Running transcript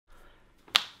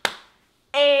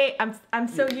I'm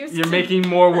so used to... You're making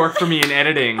more work for me in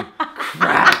editing.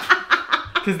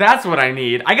 Crap. Because that's what I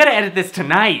need. I gotta edit this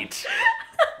tonight.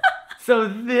 So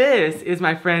this is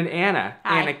my friend Anna.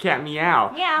 Hi. Anna Cat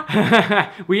Meow.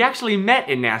 Yeah. We actually met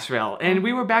in Nashville, and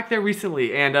we were back there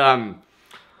recently, and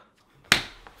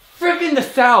friggin' the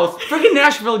South, friggin'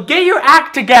 Nashville, get your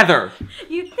act together!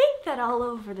 You'd think that all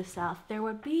over the South there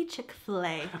would be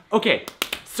Chick-fil-A. Okay,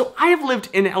 so I have lived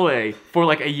in LA for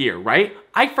like a year, right?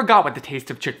 I forgot what the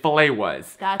taste of Chick-fil-A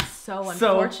was. That's so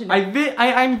unfortunate. So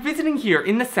I'm visiting here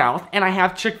in the South, and I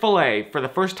have Chick-fil-A for the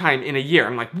first time in a year.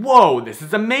 I'm like, whoa, this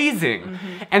is amazing.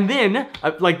 And then,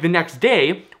 like the next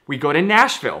day, we go to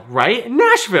Nashville, right?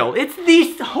 Nashville, it's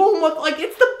the home of, like,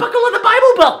 it's the buckle of the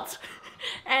Bible Belt.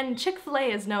 And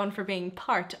Chick-fil-A is known for being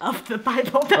part of the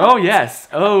Bible Belt. Oh yes,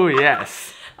 oh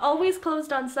yes. Always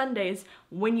closed on Sundays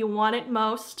when you want it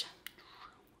most.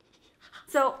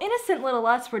 So innocent little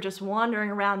us were just wandering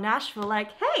around Nashville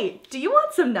like, hey, do you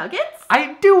want some nuggets?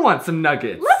 I do want some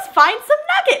nuggets. Let's find some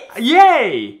nuggets.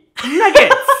 Yay!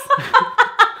 Nuggets!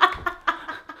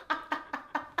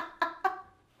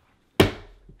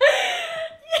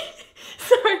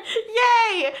 Sorry,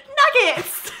 yay,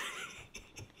 nuggets.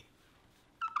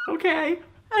 Okay.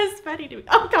 That is funny to me.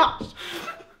 Oh gosh.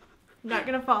 I'm not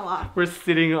gonna fall off. We're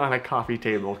sitting on a coffee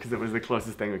table because it was the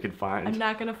closest thing we could find. I'm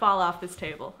not gonna fall off this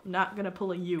table. I'm not gonna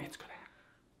pull a U. It's gonna happen.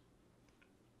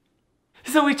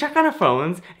 So we check on our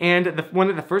phones, and one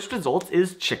of the first results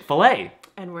is Chick-fil-A.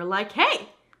 And we're like, hey,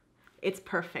 it's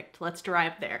perfect. Let's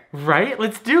drive there. Right?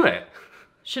 Let's do it.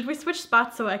 Should we switch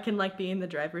spots so I can like be in the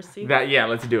driver's seat? Yeah,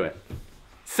 let's do it.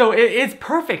 So it's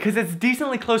perfect because it's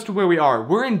decently close to where we are.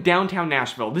 We're in downtown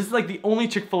Nashville. This is like the only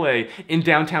Chick-fil-A in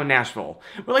downtown Nashville.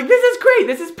 We're like, this is great.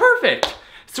 This is perfect.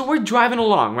 So we're driving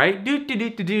along, right? We're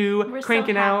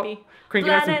cranking so out, happy.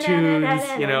 cranking out some tunes,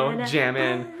 you know,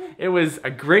 jamming. It was a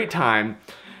great time.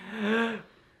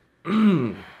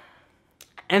 And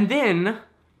then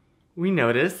we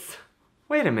notice,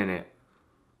 wait a minute.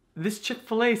 This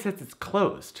Chick-fil-A says it's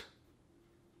closed.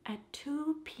 At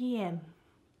 2 p.m.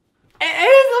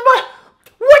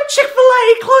 What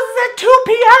Chick-fil-A closes at 2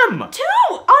 p.m.? 2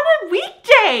 on a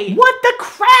weekday. What the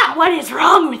crap? What is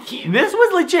wrong with you? This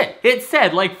was legit. It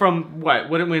said like from what?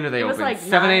 When are they It was open? like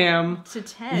 7 a.m. to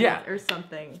 10 Yeah. or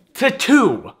something. to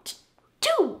 2.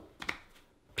 2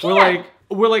 p.m.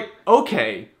 We're like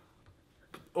okay.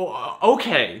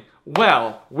 Okay.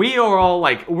 Well, we are all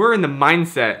like, we're in the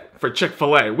mindset for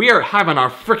Chick-fil-A. We are having our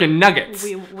freaking nuggets.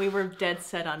 We were dead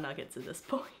set on nuggets at this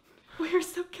point. We were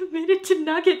so committed to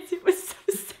nuggets. It was so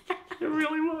sad. It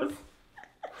really was.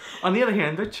 On the other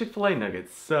hand, they're Chick-fil-A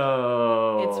nuggets,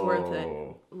 so... It's worth it.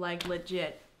 Like,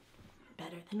 legit.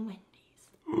 Better than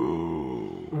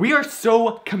Wendy's. We are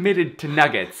so committed to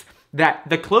nuggets that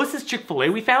the closest Chick-fil-A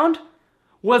we found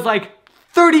was like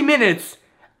 30 minutes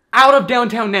out of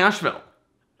downtown Nashville.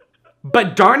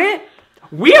 But darn it,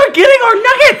 we are getting our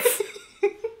nuggets!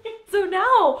 So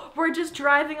now we're just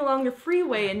driving along the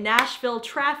freeway in Nashville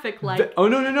traffic like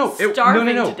no.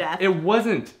 starving to death. It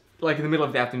wasn't like in the middle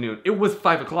of the afternoon. It was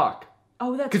 5 o'clock.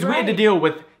 Oh, that's right. Because we had to deal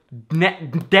with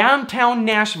downtown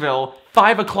Nashville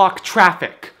 5 o'clock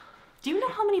traffic. Do you know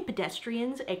how many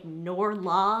pedestrians ignore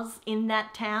laws in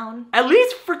that town? At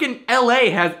least freaking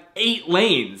LA has 8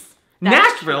 lanes. That's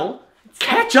Nashville,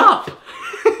 catch up.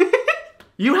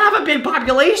 You have a big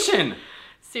population.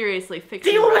 Seriously, fix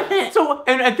Deal with it. So,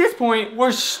 and at this point,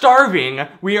 we're starving.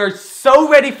 We are so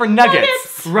ready for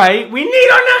nuggets. Right? We need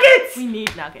our nuggets. We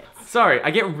need nuggets. Sorry, I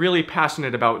get really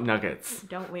passionate about nuggets.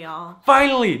 Don't we all?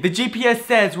 Finally, the GPS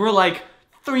says we're like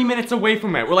 3 minutes away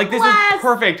from it. We're like, this is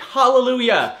perfect.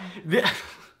 Hallelujah. And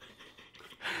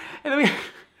then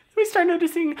we start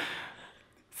noticing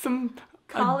some...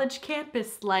 College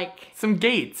campus, like... Some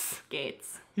gates.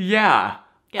 Gates. Yeah.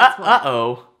 Guess what?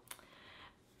 Uh-oh.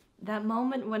 That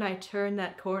moment when I turned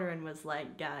that corner and was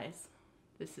like, guys,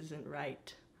 this isn't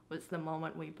right, was the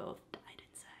moment we both died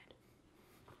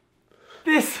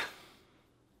inside.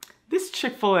 This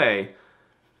Chick-fil-A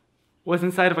was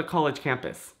inside of a college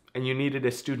campus, and you needed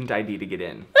a student ID to get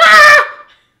in. Ah!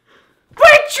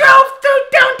 We drove through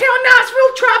downtown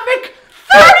Nashville traffic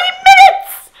 30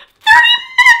 minutes! 30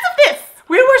 minutes of this!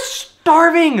 We were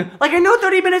starving! Like, I know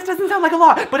 30 minutes doesn't sound like a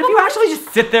lot, but if you actually just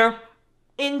sit there,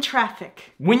 in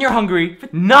traffic. when you're hungry,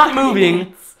 not moving.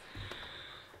 Minutes.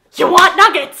 You want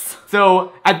nuggets!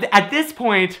 So at this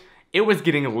point, it was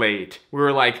getting late. We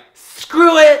were like,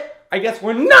 screw it! I guess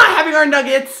we're not having our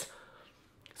nuggets!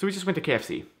 So we just went to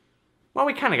KFC. Well,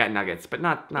 we kind of got nuggets, but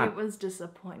not... It was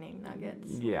disappointing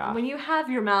nuggets. Yeah. When you have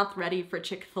your mouth ready for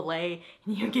Chick-fil-A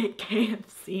and you get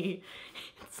KFC,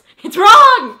 it's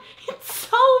wrong! It's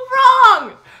so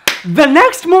wrong! The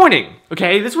next morning,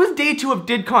 okay, this was day 2 of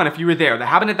DidCon if you were there. That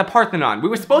happened at the Parthenon. We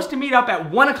were supposed to meet up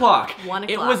at 1 o'clock. 1 o'clock.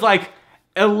 It was like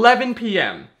 11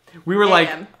 p.m. We were like...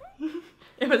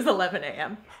 It was 11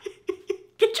 a.m.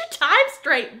 Get your time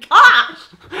straight, gosh!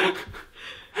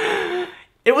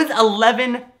 It was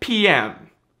 11 p.m.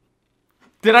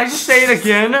 Did I just say it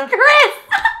again? Chris!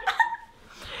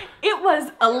 It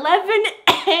was 11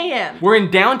 a.m. We're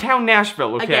in downtown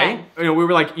Nashville, okay? Again. We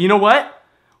were like, you know what?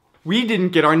 We didn't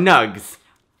get our nugs.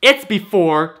 It's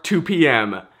before 2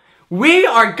 p.m. We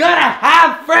are gonna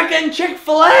have frickin'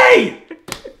 Chick-fil-A!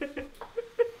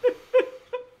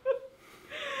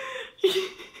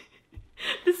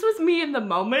 This was me in the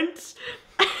moment.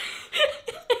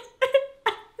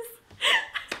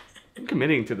 I'm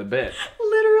committing to the bit.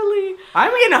 Literally. I'm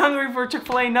getting hungry for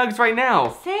Chick-fil-A nugs right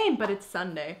now. Same, but it's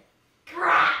Sunday.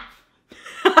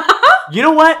 You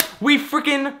know what? We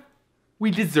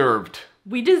deserved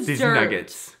We these deserved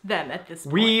nuggets. them at this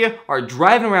point. We are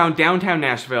driving around downtown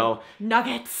Nashville.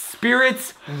 Nuggets.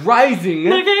 Spirits rising.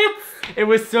 Nuggets. It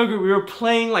was so good. We were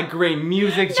playing like great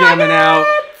music, jamming out.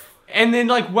 And then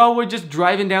like while we're just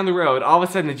driving down the road, all of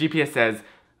a sudden the GPS says,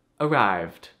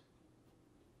 arrived.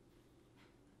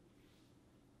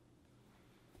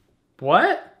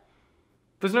 What?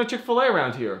 There's no Chick-fil-A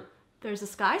around here. There's a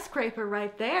skyscraper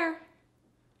right there.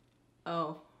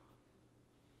 Oh.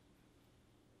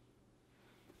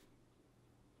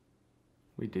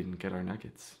 We didn't get our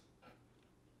nuggets.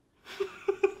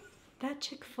 That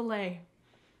Chick-fil-A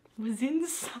was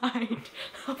inside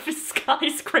of a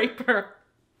skyscraper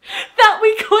that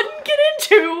we couldn't get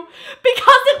into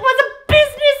because it was a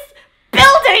business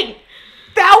building.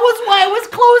 That was why it was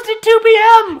closed at 2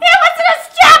 p.m. It was an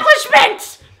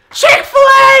establishment.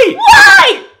 Chick-fil-A!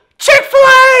 Why?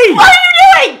 Chick-fil-A! What are you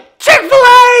doing?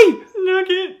 Chick-fil-A!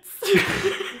 Nuggets.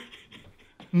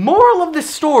 Moral of the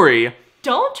story.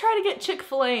 Don't try to get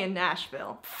Chick-fil-A in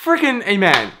Nashville. Frickin'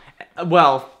 amen.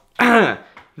 Well,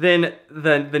 then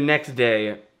the next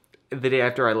day, the day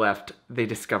after I left, they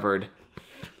discovered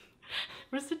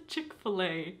There's a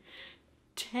Chick-fil-A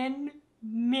 10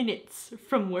 minutes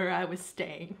from where I was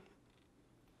staying.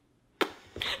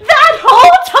 That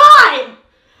whole time!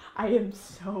 I am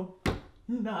so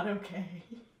not okay.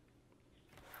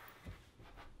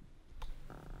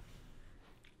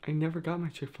 I never got my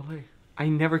Chick-fil-A. I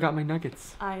never got my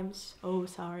nuggets. I am so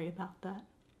sorry about that.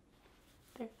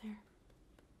 They're there.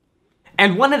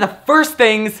 And one of the first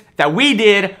things that we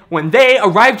did when they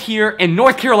arrived here in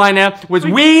North Carolina was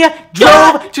we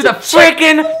drove to the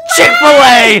frickin'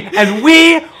 Chick-fil-A and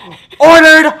we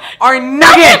ordered our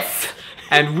nuggets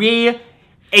and we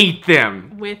ate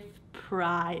them. With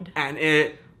pride. And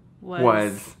it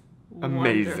was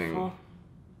amazing. Wonderful.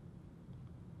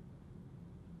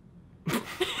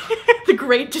 The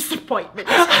great disappointment.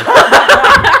 That's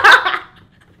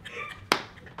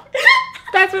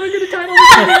what I'm gonna title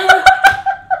this video.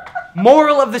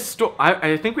 Moral of the story.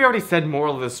 I think we already said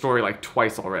moral of the story like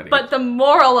twice already. But the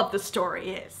moral of the story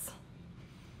is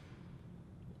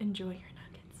enjoy your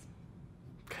nuggets.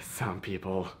 Because some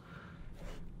people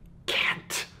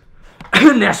can't.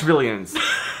 Nashvillians.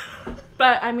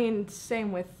 But I mean,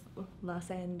 same with Los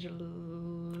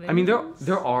Angeles. I mean,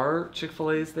 there are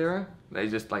Chick-fil-A's there. They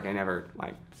just like I never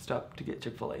like stopped to get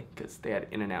Chick-fil-A because they had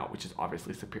In-N-Out, which is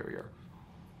obviously superior.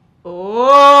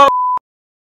 Oh.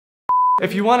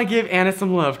 If you want to give Anna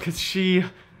some love, because she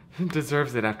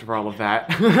deserves it after all of that.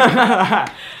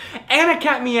 Anna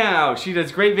Cat Meow. She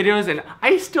does great videos, and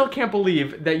I still can't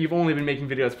believe that you've only been making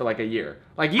videos for like a year.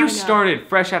 Like, you started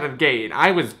fresh out of the gate, and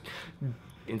I was,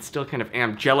 and still kind of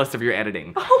am, jealous of your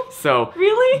editing. Oh, so,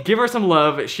 really? Give her some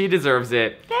love. She deserves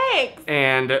it. Thanks.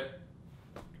 And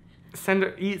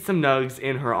eat some nugs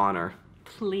in her honor.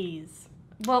 Please.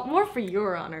 Well, more for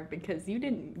your honor, because you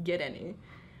didn't get any.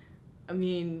 I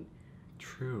mean...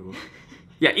 True.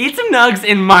 Yeah, eat some nugs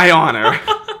in my honor.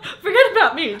 Forget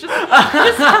about me.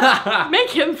 Just make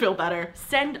him feel better.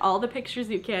 Send all the pictures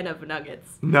you can of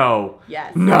nuggets. No.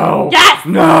 Yes. No. Yes!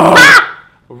 No! Ah!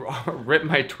 Rip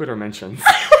my Twitter mentions.